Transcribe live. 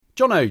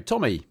Jono,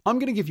 Tommy, I'm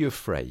going to give you a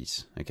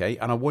phrase, okay?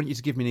 And I want you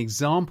to give me an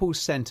example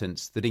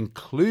sentence that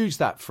includes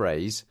that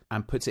phrase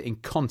and puts it in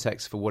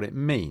context for what it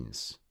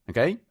means,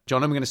 okay?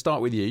 John, I'm going to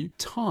start with you.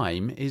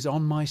 Time is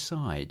on my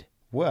side.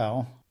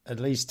 Well,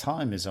 at least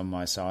time is on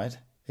my side,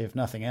 if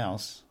nothing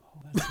else. Oh,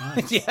 that's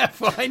nice. Yeah,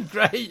 fine,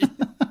 great.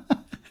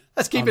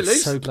 Let's keep it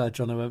loose. I'm so glad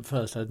Jono went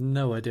first. I had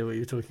no idea what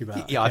you were talking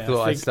about. Yeah, I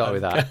thought I'd start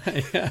with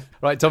that. Yeah.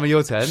 Right, Tommy,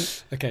 your turn.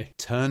 Okay.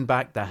 Turn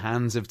back the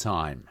hands of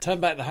time. Turn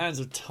back the hands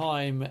of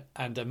time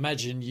and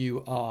imagine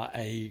you are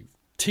a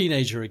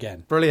teenager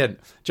again. Brilliant.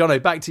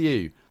 Jono, back to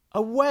you.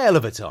 A whale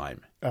of a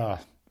time.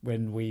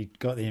 When we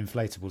got the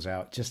inflatables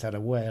out, just had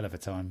a whale of a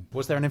time.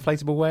 Was there an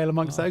inflatable whale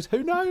amongst those?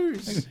 Who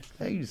knows?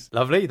 Who's?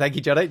 Lovely. Thank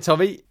you, Jono.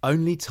 Tommy,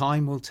 only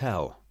time will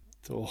tell.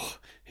 Oh,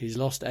 he's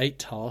lost 8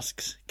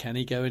 tasks. Can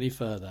he go any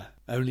further?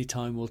 Only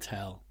time will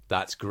tell.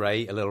 That's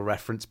great. A little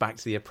reference back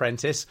to The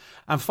Apprentice.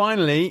 And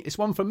finally, it's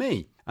one from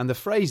me. And the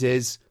phrase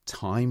is,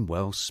 time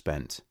well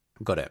spent.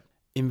 Got it.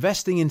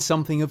 Investing in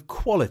something of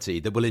quality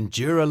that will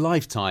endure a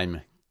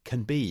lifetime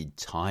can be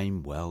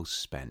time well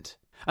spent.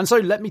 And so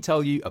let me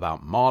tell you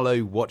about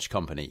Marlowe Watch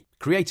Company,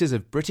 creators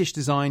of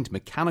British-designed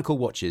mechanical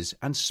watches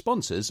and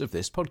sponsors of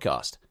this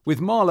podcast. With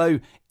Marlowe,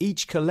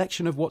 each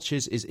collection of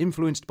watches is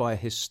influenced by a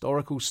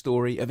historical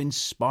story of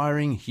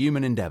inspiring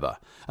human endeavour.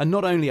 And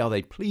not only are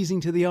they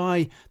pleasing to the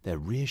eye, they're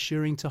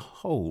reassuring to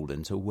hold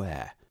and to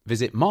wear.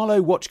 Visit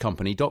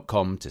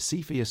marlowewatchcompany.com to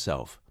see for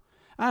yourself.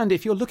 And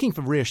if you're looking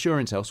for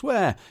reassurance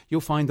elsewhere,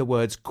 you'll find the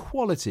words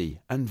quality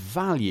and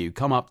value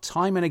come up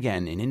time and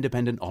again in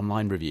independent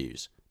online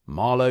reviews.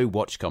 Marlowe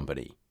Watch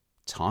Company.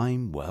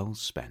 Time well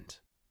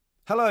spent.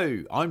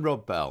 Hello, I'm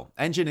Rob Bell,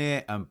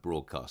 engineer and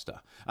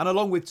broadcaster. And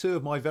along with 2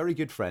 of my very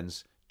good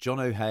friends,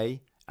 John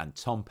O'Hay and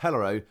Tom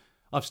Pellereau,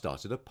 I've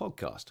started a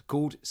podcast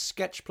called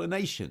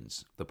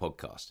Sketchplanations, the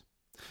podcast.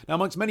 Now,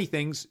 amongst many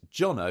things,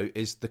 Jono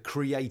is the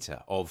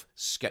creator of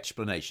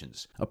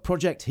Sketchplanations, a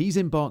project he's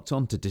embarked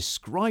on to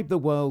describe the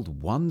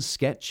world one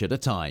sketch at a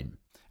time.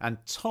 And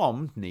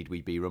Tom, need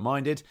we be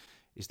reminded,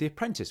 is the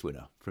Apprentice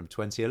winner from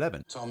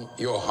 2011. Tom,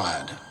 you're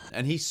hired.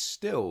 And he's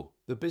still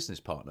the business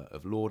partner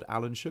of Lord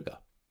Alan Sugar.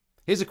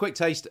 Here's a quick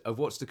taste of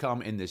what's to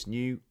come in this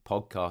new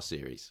podcast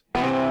series.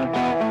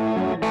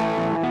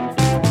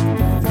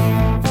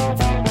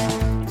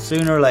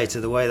 Sooner or later,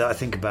 the way that I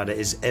think about it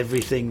is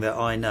everything that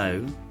I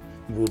know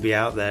will be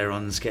out there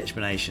on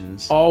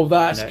Sketchplanations. Oh,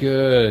 that's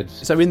good.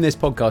 So in this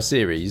podcast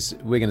series,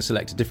 we're going to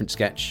select a different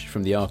sketch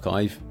from the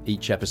archive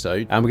each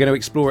episode, and we're going to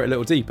explore it a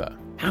little deeper.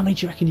 How many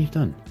do you reckon you've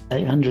done?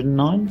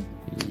 809?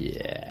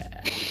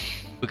 Yeah.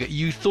 Okay,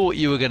 you thought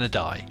you were going to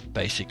die,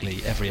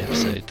 basically, every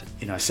episode.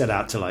 You know, I set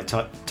out to like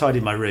tidy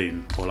my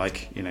room, or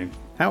like, you know...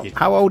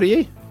 How old are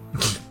you?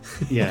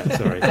 Yeah,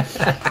 sorry.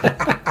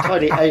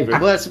 Tidy Avery.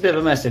 Well, that's a bit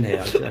of a mess in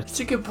here.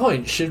 It's a good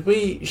point. Should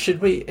we,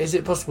 is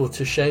it possible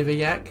to shave a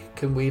yak?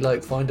 Can we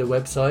like find a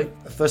website?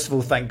 First of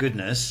all, thank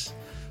goodness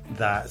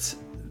that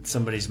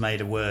somebody's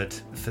made a word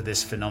for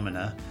this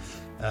phenomena.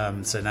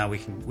 So now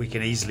we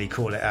can easily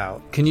call it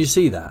out. Can you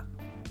see that?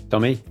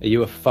 Tommy, are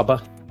you a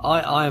fubber?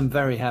 I am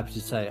very happy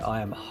to say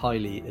I am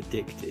highly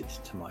addicted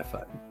to my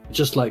phone.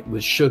 Just like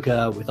with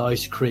sugar, with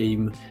ice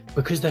cream,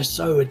 because they're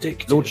so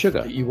addictive. Lord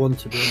Sugar. That you want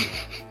to be.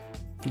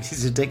 This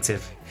is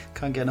addictive.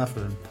 Can't get enough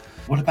of them.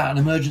 What about an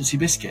emergency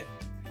biscuit?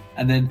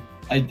 And then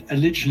I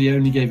literally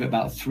only gave it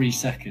about 3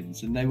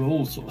 seconds, and they were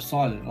all sort of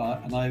silent.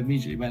 And I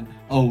immediately went,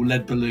 "Oh,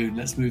 lead balloon.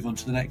 Let's move on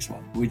to the next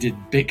one." We did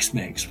Bix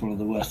Mix, one of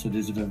the worst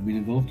ideas I've ever been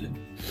involved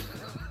in.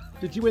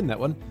 Did you win that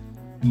one?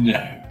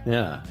 No.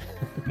 Yeah.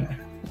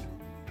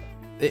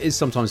 It is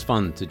sometimes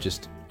fun to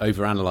just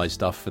overanalyze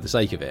stuff for the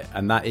sake of it,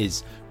 and that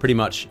is pretty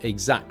much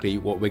exactly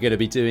what we're going to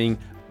be doing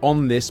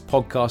on this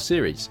podcast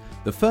series.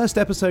 The first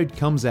episode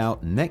comes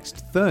out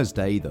next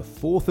Thursday, the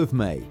 4th of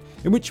May,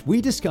 in which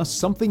we discuss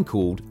something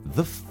called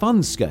the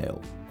fun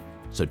scale.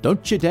 So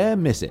don't you dare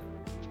miss it.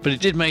 But it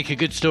did make a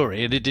good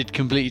story, and it did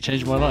completely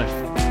change my life.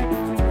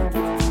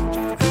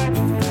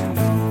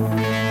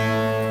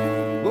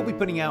 We'll be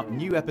putting out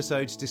new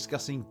episodes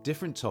discussing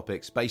different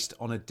topics based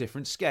on a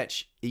different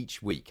sketch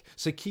each week,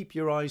 so keep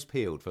your eyes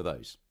peeled for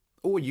those.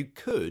 Or you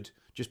could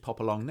just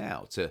pop along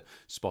now to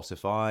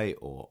Spotify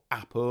or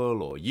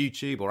Apple or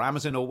YouTube or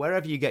Amazon or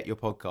wherever you get your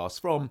podcasts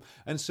from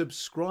and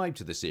subscribe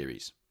to the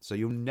series so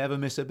you'll never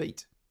miss a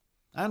beat.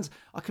 And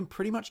I can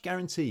pretty much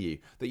guarantee you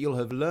that you'll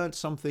have learnt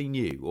something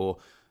new, or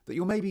that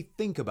you'll maybe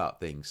think about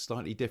things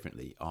slightly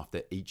differently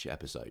after each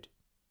episode.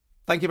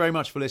 Thank you very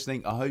much for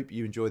listening. I hope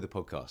you enjoy the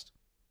podcast.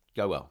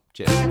 Go well.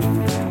 Cheers.